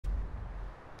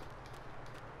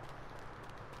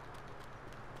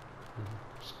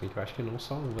Se bem que eu acho que não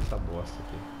salva essa bosta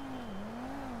aqui.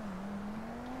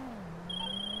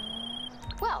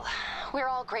 Well, we're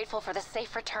all grateful for the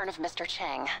safe return of Mr.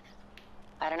 Chang.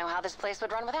 I don't know how this place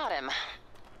would run without him.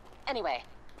 Anyway,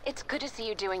 it's good to see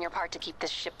you doing your part to keep this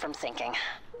ship from sinking.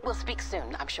 We'll speak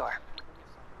soon, I'm sure.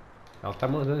 Ela tá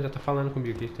mandando, já tá falando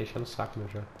comigo aqui, tá enchendo o saco meu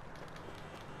já.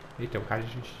 Eita, tem um cara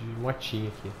de motinha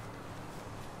aqui.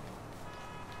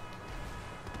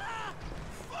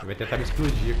 Ele vai tentar me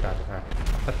explodir, cara. Ela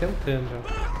tá tentando já.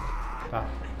 Tá.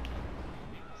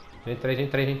 Já entrei.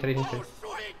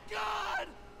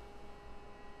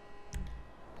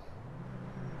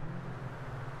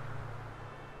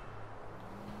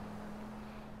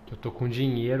 Eu tô com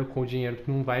dinheiro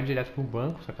que não vai direto pro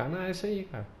banco. Sacanagem isso aí,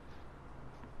 cara.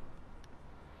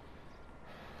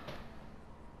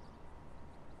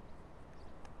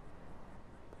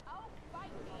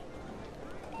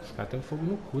 Os caras têm fogo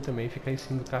no cu também, ficar em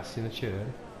cima do cassino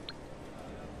atirando.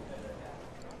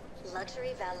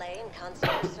 Luxury valet and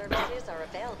concierge services are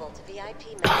available to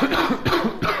VIP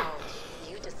members.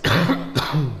 You decide.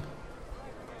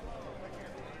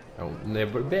 É o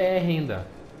Nebor BR ainda.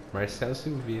 Marcelo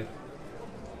Silveira.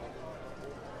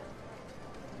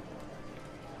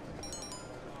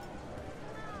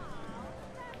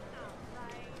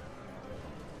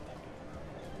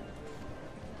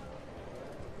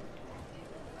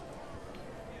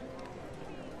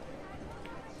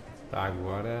 Tá,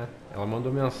 agora ela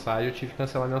mandou mensagem, eu tive que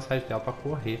cancelar a mensagem dela pra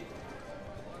correr.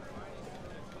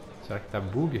 Será que tá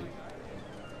bug?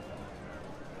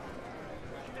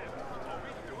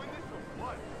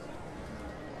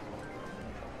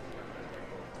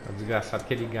 É desgraçado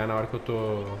que ligar na hora que eu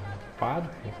tô ocupado.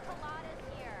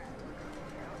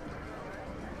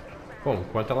 Bom,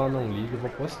 enquanto ela não liga, eu vou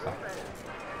postar.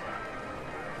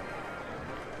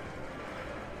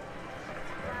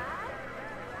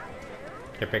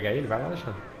 Quer pegar ele? Vai lá,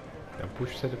 Alexandre. Eu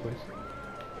puxo você depois.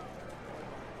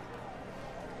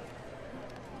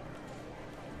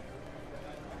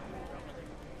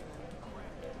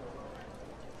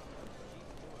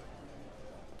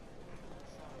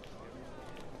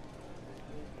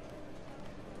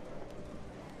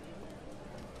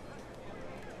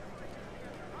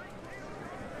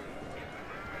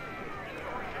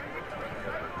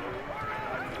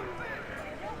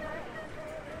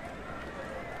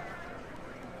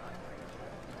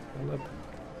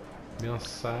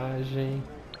 Mensagem.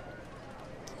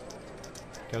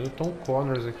 Quero o Tom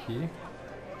Connors aqui.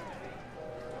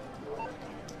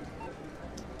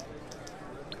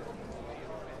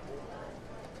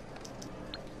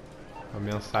 A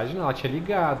mensagem não, ela tinha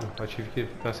ligado. Eu tive que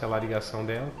cancelar a ligação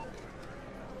dela.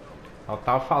 Ela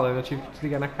tava falando, eu tive que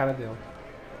desligar na cara dela.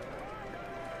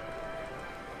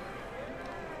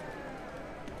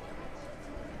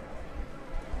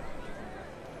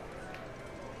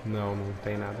 Não, não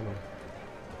tem nada não.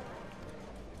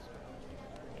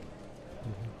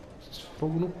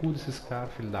 Fogo no cu desses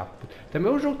caras, filho da puta.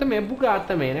 Também o jogo também é bugado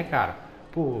também, né, cara?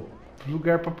 Pô,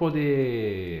 lugar pra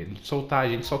poder soltar a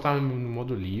gente, soltar no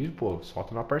modo livre, pô,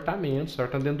 solta no apartamento,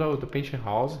 solta dentro do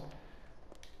penthouse.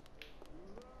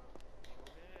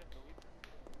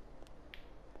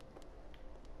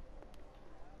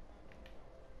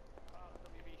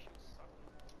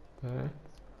 É.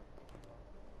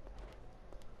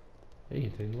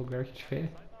 Ei, tem um lugar aqui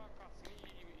diferente.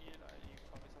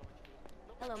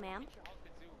 Hello, ma'am.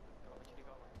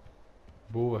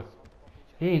 Boa.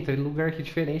 Ei, entrei num lugar aqui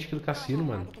diferente aqui do cassino,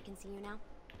 mano.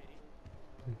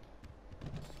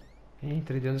 Ei,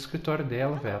 entrei dentro do escritório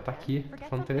dela, velho. Ela tá aqui, tá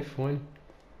falando no telefone.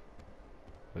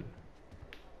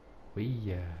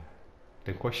 Uia.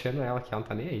 Tô encoxando ela aqui, ela não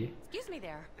tá nem aí. Excuse me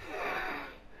there.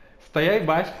 Você tá aí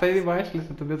embaixo, tá aí embaixo,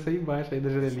 você tá vendo isso aí embaixo, aí da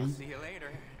janelinha.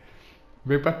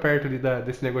 Vem pra perto ali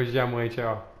desse negócio de diamante,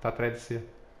 ó. Tá atrás de você.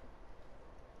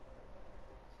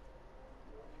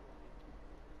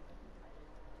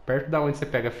 Perto da onde você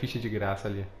pega a ficha de graça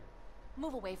ali.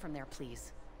 Move away from there,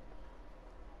 please.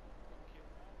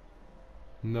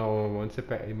 Não, onde você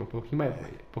pega. Um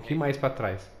pouquinho mais pra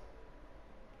trás.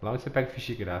 Lá onde você pega a ficha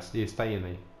de graça. Isso, tá indo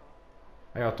aí.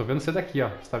 Aí, ó, tô vendo você daqui, ó.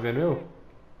 Você tá vendo eu?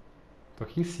 Tô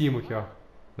aqui em cima, aqui, ó.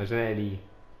 Na janelinha.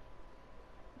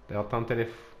 Ela tá no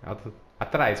telefone. Ela tá...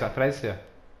 atrás de você.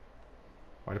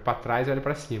 Olha pra trás e olha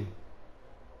pra cima.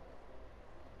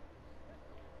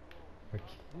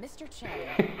 Aqui. Mr. Chang.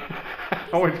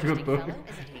 Aonde que eu tô?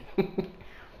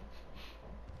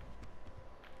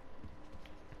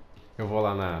 Eu vou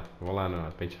lá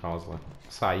na penthouse lá.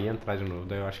 Sair e entrar de novo,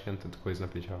 daí eu acho que entra coisa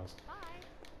na penthouse.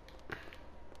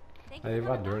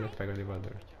 Elevador, né? Pega o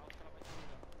elevador.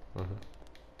 Uhum.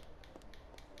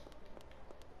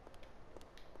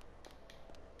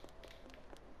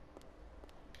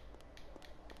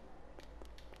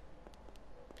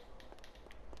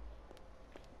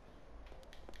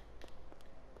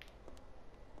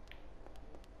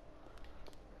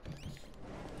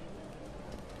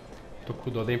 Tô com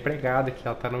dó da empregada que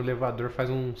ela tá no elevador faz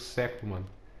um século, mano.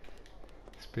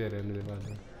 Esperando o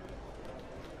elevador.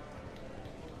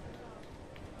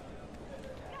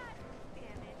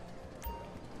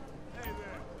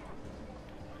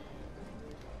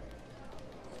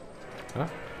 Hã?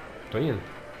 Tô indo.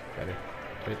 Pera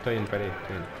aí. Tô indo, pera aí.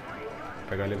 Tô indo. Vou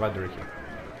pegar o elevador aqui.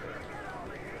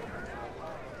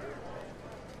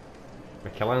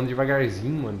 Aqui ela anda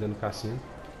devagarzinho, mano, dentro do cassino.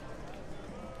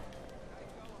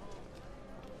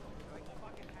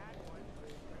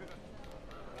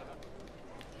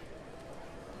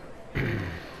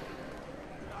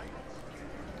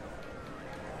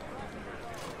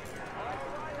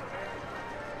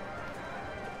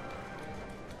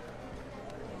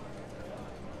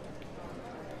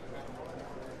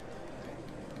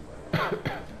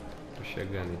 Tô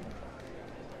chegando aí.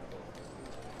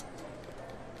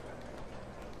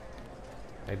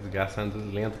 Aí desgraçando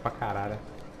lento pra caralho.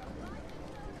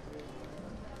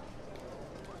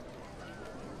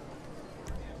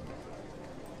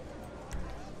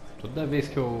 Toda vez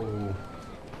que eu...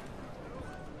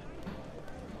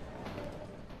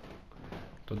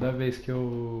 Toda vez que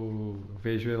eu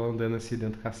vejo ela andando assim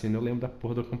dentro do cassino, eu lembro da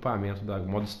porra do acampamento, da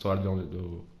modo história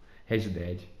do Red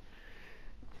Dead.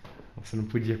 Você não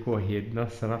podia correr,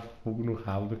 nossa, era fogo no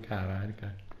rabo do caralho,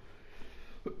 cara.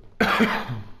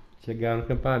 Chegar no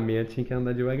acampamento tinha que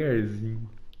andar devagarzinho.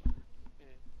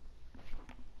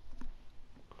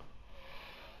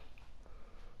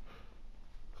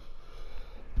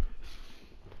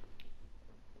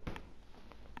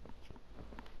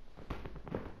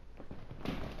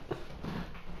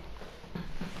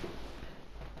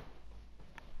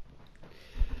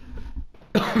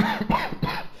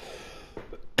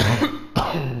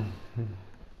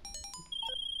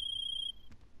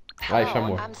 Ai, Hello,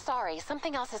 chamou. I'm sorry.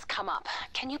 Something else has come up.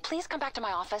 Can you please come back to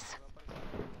my office?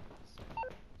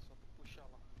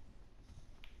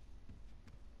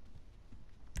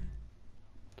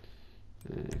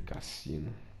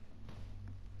 Cassino.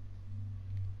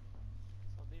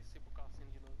 Só descer pro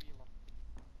cassino de novo e ir lá.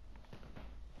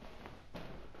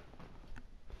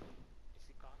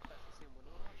 Esse carro que tá essa semana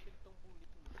eu não achei ele tão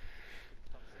bonito não. Ele que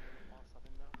tava semana passada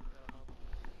era na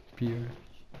Pior.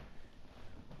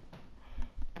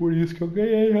 Por isso que eu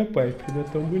ganhei, rapaz, porque não é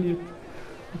tão bonito.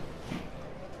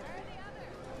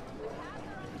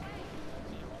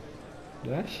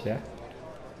 Achar.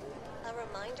 A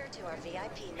reminder to our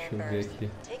VIP eu ver members. aqui.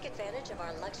 Take advantage of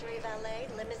our luxury valet,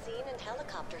 limousine, and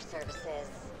helicopter services.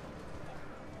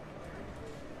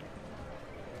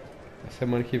 A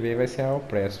semana que vem vai ser a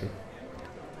Oppressor.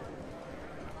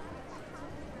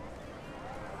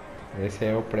 Esse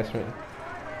é o Oppressor.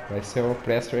 Vai ser o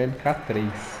Oppressor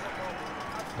MK3.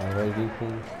 Ela vai vir com.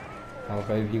 Ela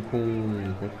vai vir com.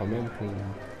 Como é que é mesmo? Com.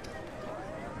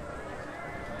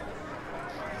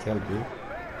 Sei lá.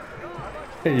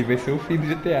 E vai ser o fim do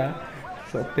GTA.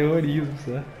 Só terrorismo,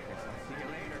 sabe?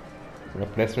 A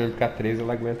Oppressor MK3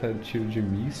 ela aguenta tiro de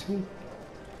míssil.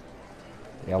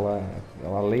 Ela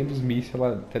além dos mísseis,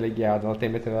 ela teleguiada, ela tem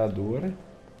metralhadora.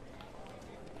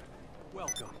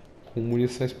 Com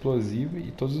munição explosiva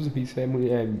e todos os mísseis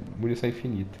é munição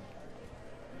infinita.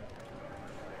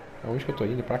 Aonde que eu tô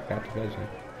indo? Pra cá, tô viajando.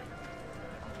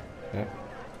 É.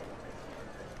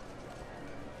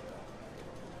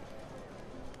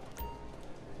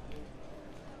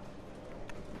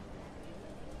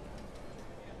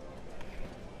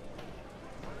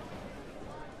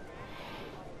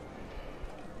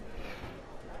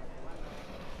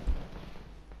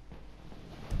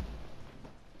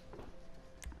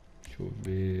 Deixa eu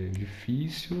ver.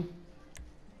 Difícil.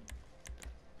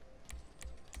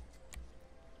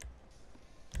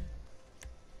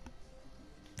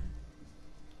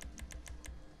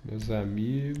 Meus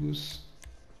amigos.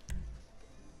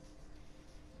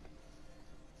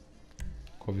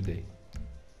 Convidei.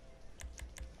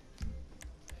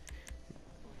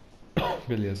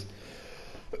 Beleza.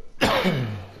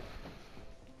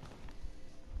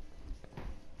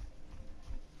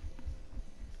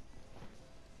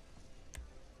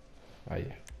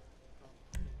 Aí.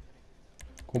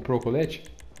 Comprou o colete?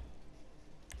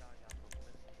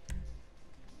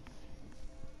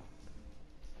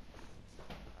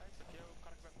 esse aqui é o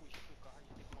cara que vai fugir com o carro, a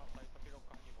gente tem que matar ele pra pegar o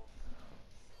carro de volta.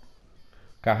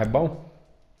 O carro é bom?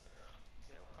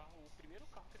 É o primeiro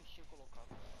carro que eles tinham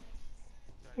colocado.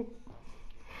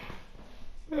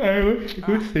 E aí, o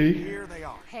carro Eu gostei. Here they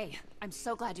are. Hey, I'm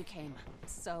so glad you came.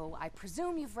 So, I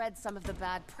presume you've read some of the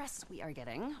bad press we are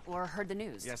getting, or heard the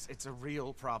news. Yes, it's a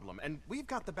real problem, and we've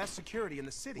got the best security in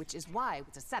the city. Which is why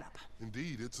it's a setup.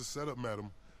 Indeed, it's a setup,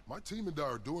 madam. My team and I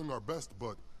are doing our best,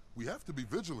 but we have to be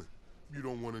vigilant. you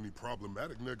don't want any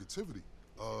problematic negativity.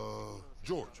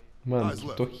 George. Mano, eyes que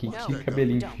left. toquinho, Watch que that guy.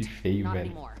 cabelinho Don't. feio, Not velho.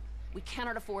 anymore. We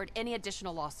cannot afford any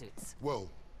additional lawsuits. Well,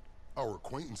 our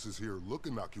acquaintances here look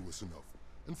innocuous enough.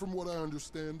 And from what I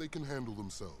understand, they can handle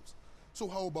themselves. So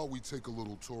how about we take a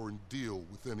little tour and deal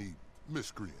with any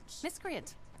miscreants?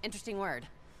 Miscreant. Interesting word.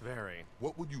 Very.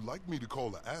 What would you like me to call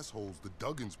the assholes the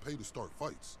Duggins pay to start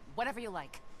fights? Whatever you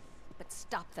like. But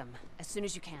stop them as soon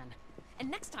as you can. And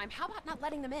next time, how about not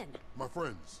letting them in? My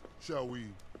friends, shall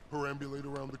we perambulate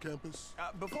around the campus?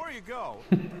 Before you go,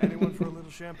 anyone for a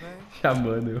little champagne?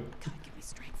 Chamando. God, give me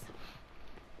strength.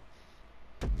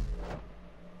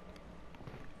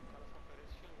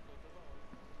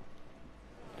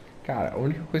 Cara, a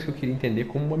única coisa que eu queria entender é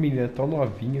como uma menina tão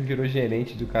novinha virou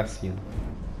gerente do cassino.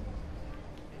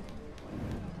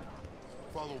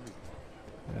 Follow me.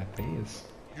 É, tem isso.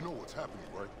 You know what's happening,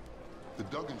 right? The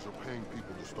Duggins are paying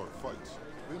people to start fights.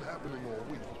 Been happening all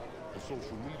week. And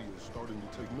social media is starting to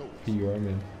take notice. Pior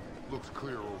mesmo. Looks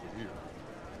clear over here.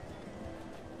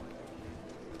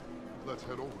 Let's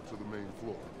head over to the main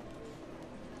floor.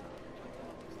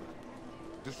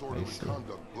 Disorderly see.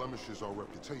 conduct blemishes our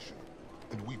reputation,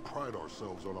 and we pride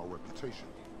ourselves on our reputation.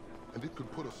 And it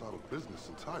could put us out of business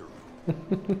entirely.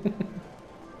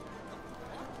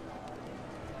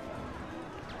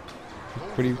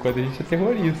 Por enquanto a gente é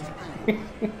terrorista.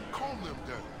 Calm them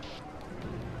down.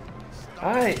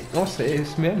 Ai, nossa, é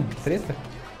isso mesmo? Treta?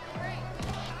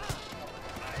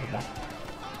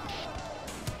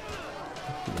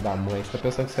 Filho da mãe, você tá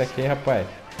pensando que isso aqui, rapaz?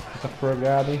 Você tá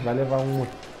forgado, hein? Vai levar uma.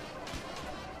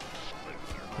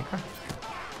 Vem cá.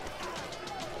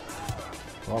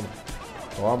 Toma.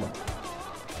 Toma.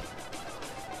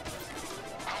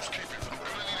 Housekeeping, I'm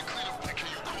gonna need a cleanup. Can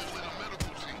you call in a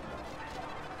medical team?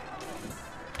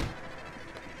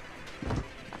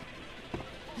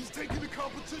 He's taking the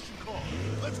competition car.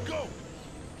 Let's go.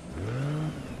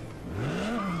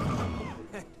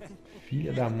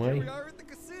 Filha da mãe. at the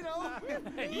casino.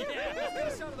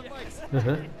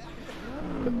 Uhum.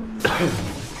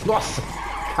 Nossa!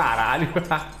 Caralho!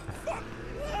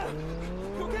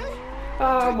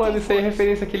 Ah, mano, isso aí é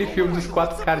referência àquele filme dos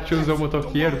 4 caras que usam o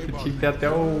motoqueiro, que tinha que ter até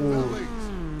o...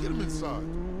 Get him inside.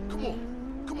 Come on.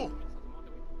 Come on.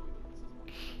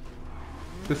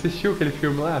 Você assistiu aquele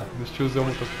filme lá? Dos tiozão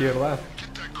motoqueiro lá?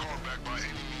 Get that car back by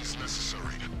any means necessary.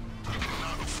 We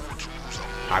cannot afford to lose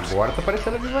our Agora tá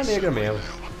parecendo a Viva Negra mesmo.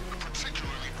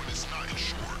 particularly when it's not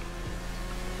insured.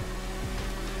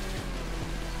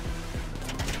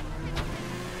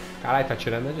 Caralho, tá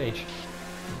atirando a gente.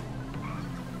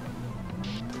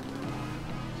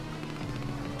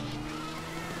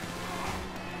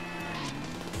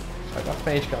 Sai da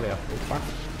frente, galera. Opa.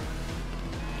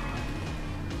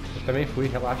 Eu também fui,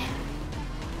 relaxa.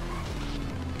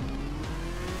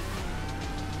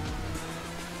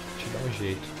 Te dá um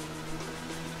jeito.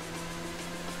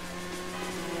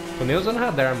 Tô nem usando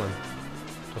radar, mano.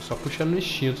 Tô só puxando no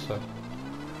instinto, só. Eu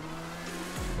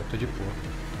tô de boa.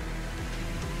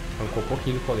 Arrancou um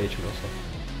pouquinho do colete, meu só.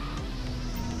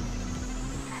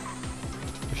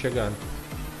 Tô chegando.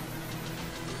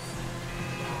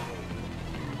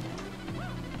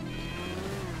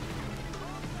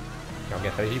 Tem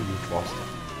alguém atrás de mim, bosta.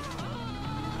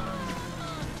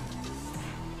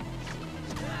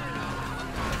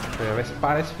 Vai se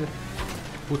parar esse filho.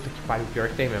 Puta que pariu, pior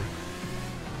que tem mesmo.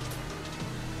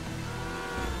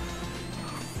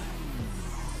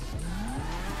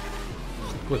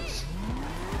 Putz.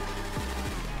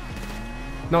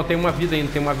 Não, tem uma vida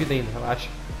ainda, relaxa.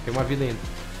 Tem uma vida ainda.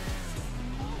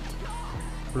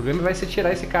 O problema vai ser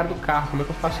tirar esse cara do carro. Como é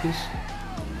que eu faço isso?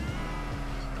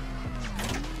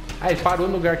 Ah, ele parou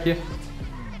no lugar aqui.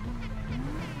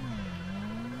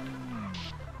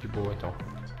 De boa, então.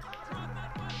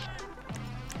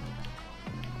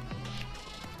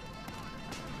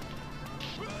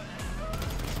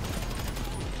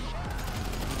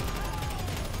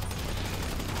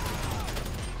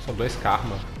 São 2 carros,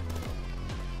 mano.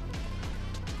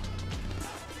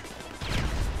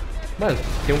 Mano,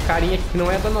 tem um carinha aqui que não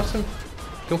é da nossa...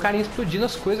 Tem um carinha explodindo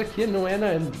as coisas aqui, não é na...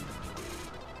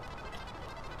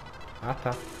 Ah,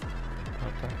 tá.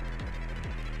 Ah, tá.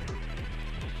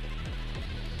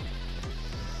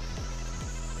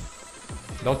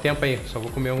 Dá um tempo aí, só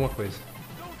vou comer alguma coisa.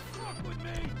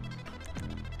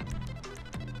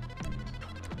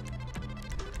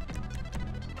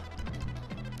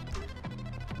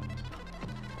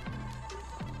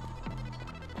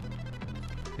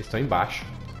 Eles estão embaixo.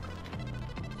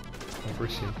 Vamos por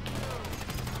cima.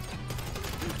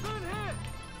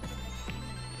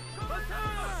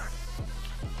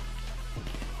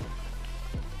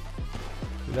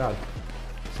 Cuidado.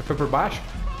 Você foi por baixo?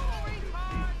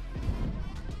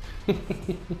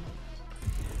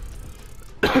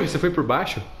 Você foi por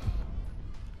baixo?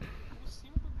 Por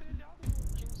cima do telhado, mano.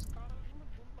 Tinha uns caras ali, mas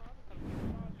do nada, cara.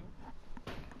 Que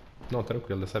falhou. Não,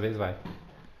 tranquilo, dessa vez vai.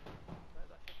 Vai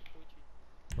dar checkpoint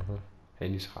aí. Uhum. É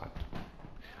início rápido.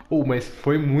 Mas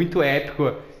foi muito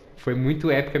épico. Foi muito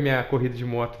épica a minha corrida de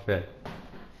moto, velho.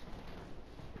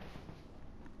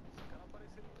 Os caras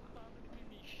apareceram do nada ali,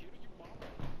 me encheram de bala.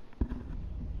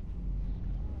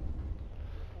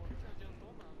 Pô, não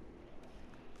adiantou nada.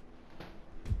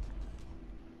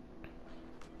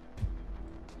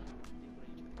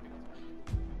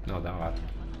 Não, da hora.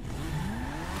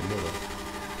 Demorou.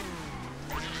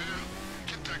 Are you there?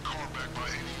 Get that car back by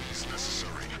any means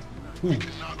necessary. We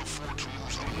cannot afford to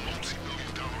lose a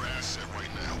multi-million-dollar asset right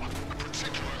now,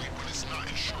 particularly when it's not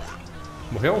insured.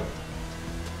 Morreu?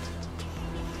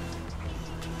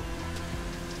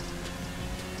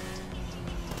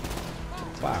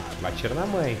 Opa, vai tirar na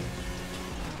mãe.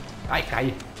 Ai,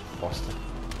 cai. Bosta.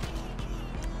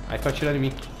 Ai, tô atirando em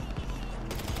mim.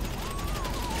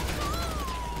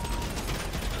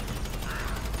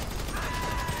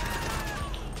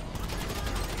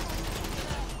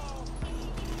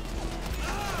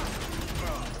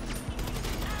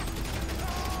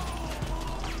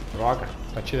 Droga,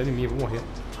 tá atirando em mim, vou morrer.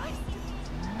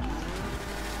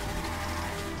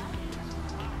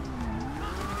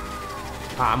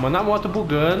 Ah, mano, a moto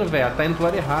bugando, velho. Tá indo pro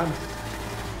lado errado.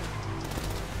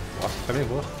 Nossa, também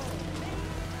vou.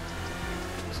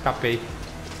 Escapei.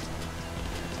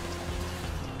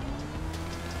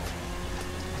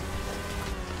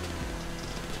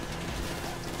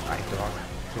 Ai, droga,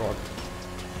 droga.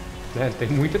 Não tem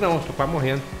muito não, tô quase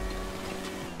morrendo.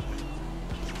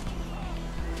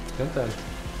 Tentando.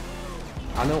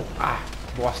 Ah, não. Ah,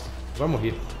 bosta. Vai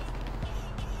morrer.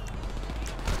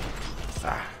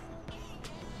 Ah.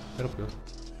 Tranquilo.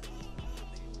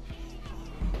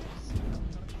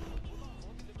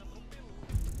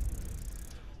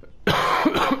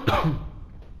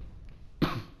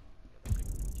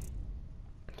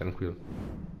 Tranquilo.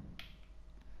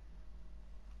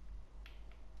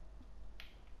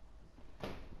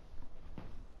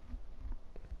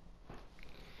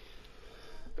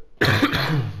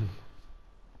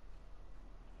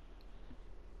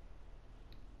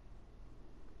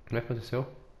 O que aconteceu?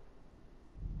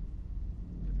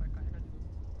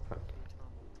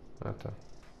 Ah, tá.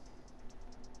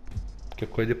 Porque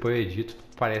coisa depois eu edito,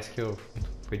 parece que eu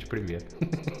fui de primeira.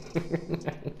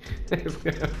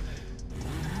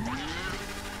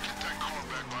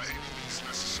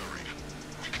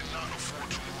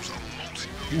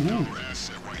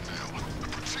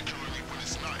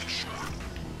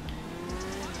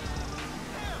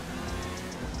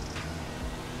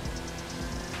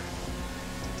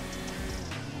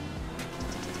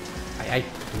 Ai, ai,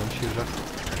 não tiro já.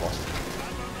 Bosta.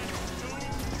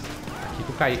 Aqui que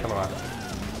eu caí aquela hora.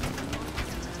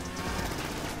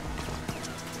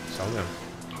 Só mesmo.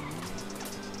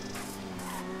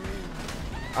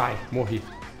 Ai, morri.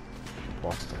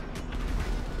 Bosta.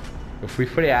 Eu fui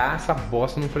frear, essa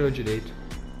bosta não freou direito.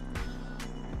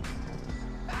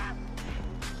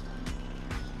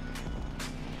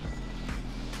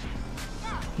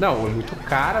 Não, é muito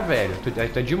cara, velho. Tu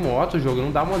é de moto, o jogo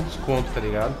não dá um desconto, tá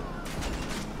ligado?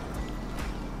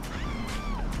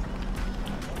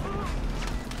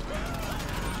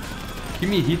 O que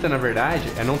me irrita, na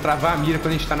verdade, é não travar a mira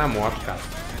quando a gente tá na moto, cara.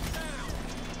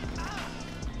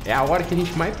 É a hora que a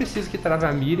gente mais precisa que trava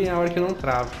a mira e é a hora que não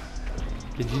trava.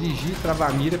 Porque dirigir e travar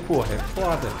a mira, porra, é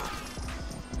foda.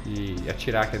 E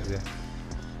atirar, quer dizer.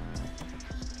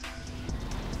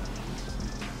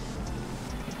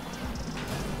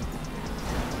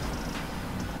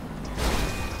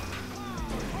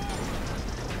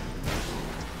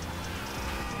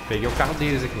 Peguei o carro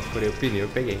deles aqui, furei o pneu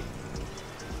e peguei.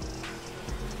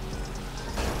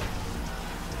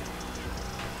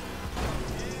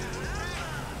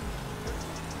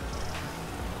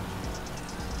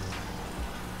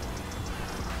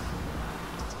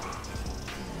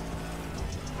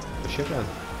 Tô chegando.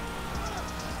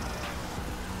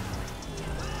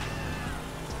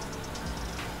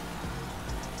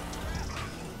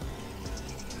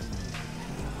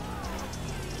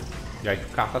 E aí que o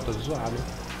carro tá todo zoado, hein?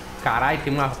 Caralho,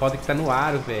 tem uma roda que tá no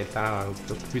aro, velho. Tá,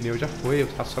 o pneu já foi,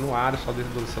 tá só no aro, só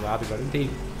dentro desse lado, agora eu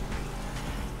entendi.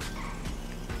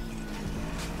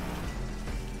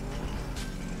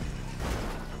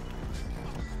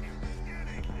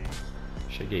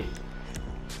 Cheguei.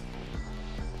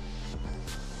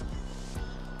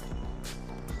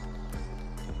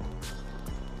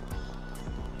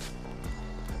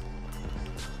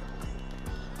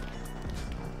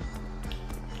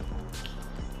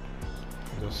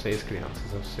 vocês,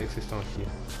 crianças. Eu sei que vocês estão aqui.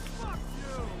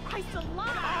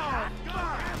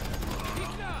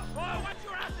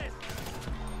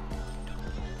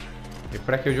 E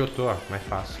por aqui onde eu tô, ó, mais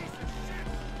fácil.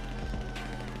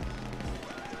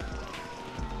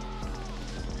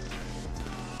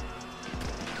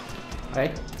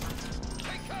 Aí.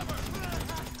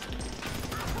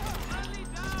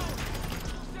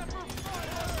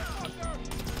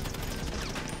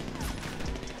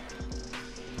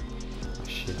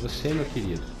 Achei você, meu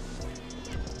querido.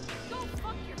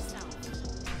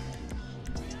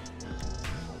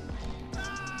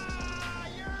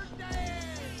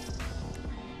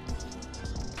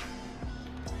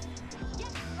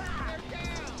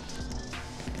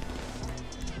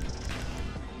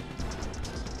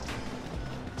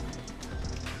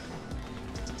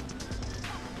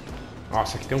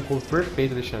 Nossa, aqui tem um corpo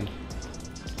perfeito, Alexandre.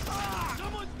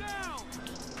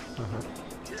 Uhum.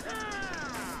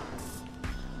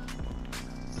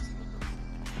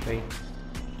 Tem.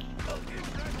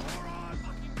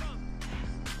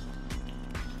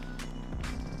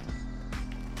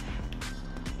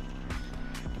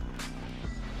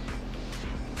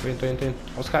 Tô indo.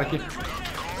 Olha os caras aqui.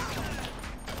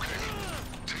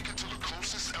 Take it to the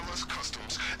closest LS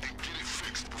Customs and get it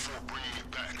fixed before bringing it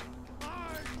back.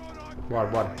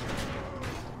 Bora.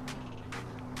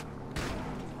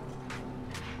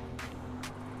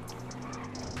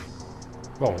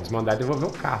 Bom, eles mandaram devolver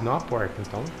o carro, não a porta,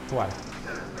 então bora.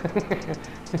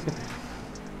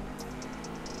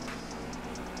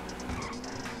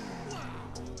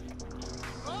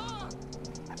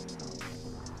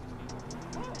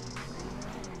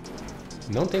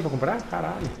 Não tem pra comprar?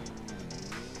 Caralho.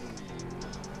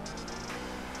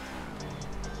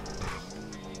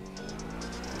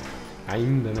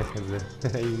 Ainda, né? Quer dizer,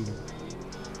 ainda.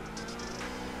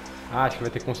 Ah, acho que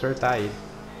vai ter que consertar ele.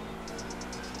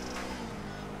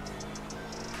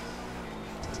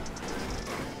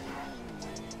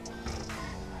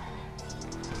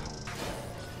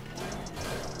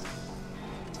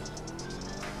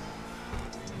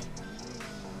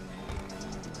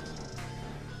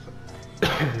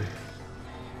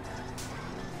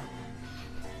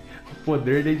 O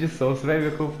poder da edição, você vai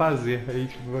ver como fazer.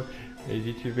 A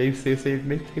gente vencer sem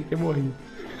nem ter morrido.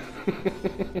 You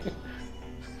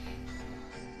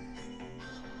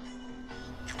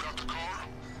got the car?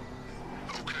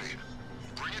 Okay.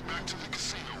 Bring it back to the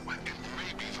casino and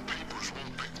maybe the papers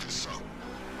won't pick this up.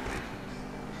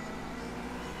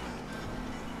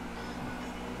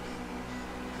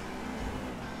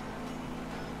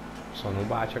 Só não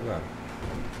bate agora.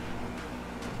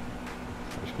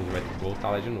 Acho que a gente vai ter que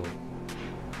voltar lá de novo.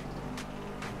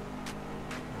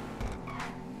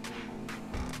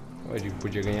 Hoje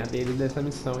podia ganhar dele dessa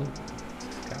missão, hein?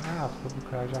 Ah,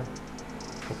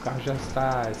 o carro já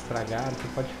está estragado, você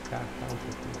pode ficar, tá um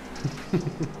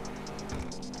pouquinho.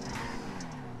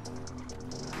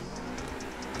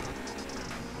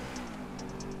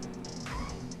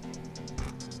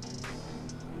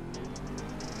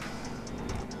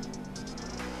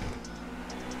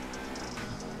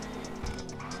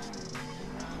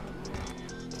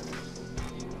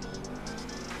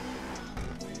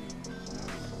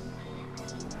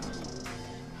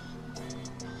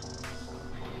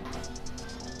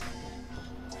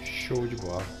 Show de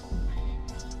bola.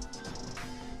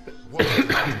 What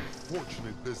a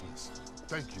fortunate business.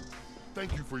 Thank you.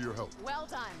 Thank you for your help. Well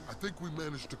done. I think we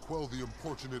managed to quell the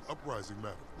unfortunate uprising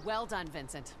matter. Well done,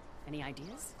 Vincent. Any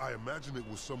ideas? I imagine it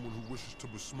was someone who wishes to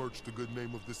besmirch the good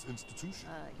name of this institution.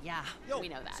 Yeah, Yo, we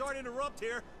know that. sorry to interrupt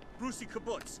here. Brucey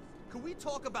Kibbutz. Can we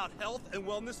talk about health and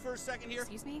wellness for a second here?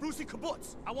 Excuse me? Brucey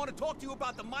Kibbutz. I want to talk to you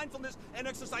about the mindfulness and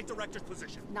exercise director's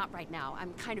position. Not right now.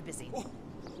 I'm kind of busy. Oh,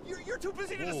 you're too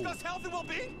busy to Whoa. discuss health and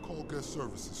well-being? Call guest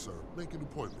services, sir. Make an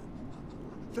appointment.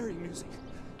 Very amusing.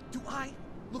 Do I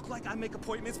look like I make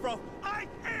appointments, bro? I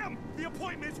am the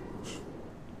appointment!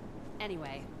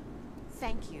 Anyway,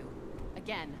 thank you.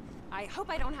 Again, I hope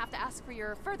I don't have to ask for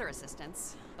your further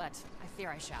assistance, but I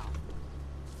fear I shall.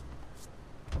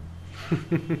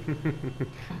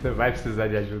 Não vai precisar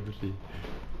de ajuda, filho.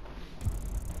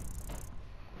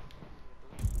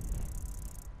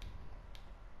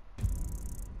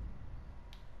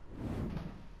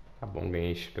 Tá bom,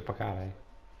 ganhei XP pra caralho.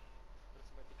 Você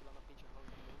vai ter que ir lá na Penthouse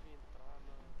de novo e entrar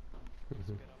na...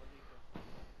 esperar ela ligar.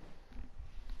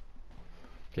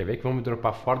 Quer ver que vão me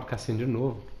dropar fora do cassino de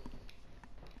novo?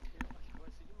 Acho que vai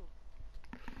ser de novo.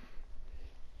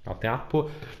 Ela tem uma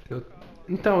porra.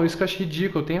 Então, isso que eu achei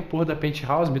ridículo. Tem a porra da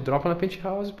Penthouse, me dropa na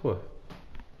Penthouse, pô.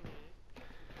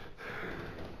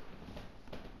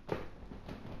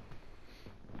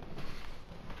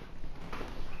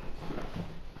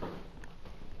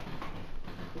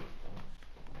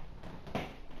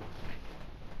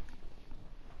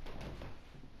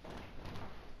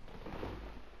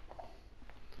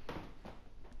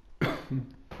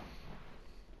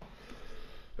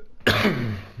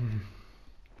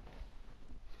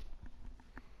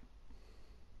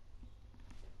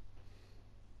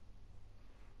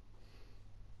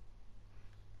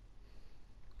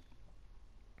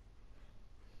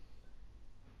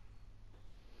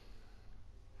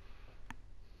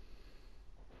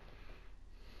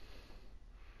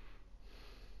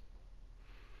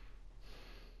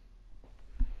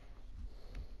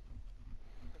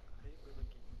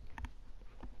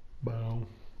 Bom.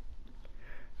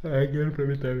 Agora pra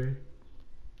mim também.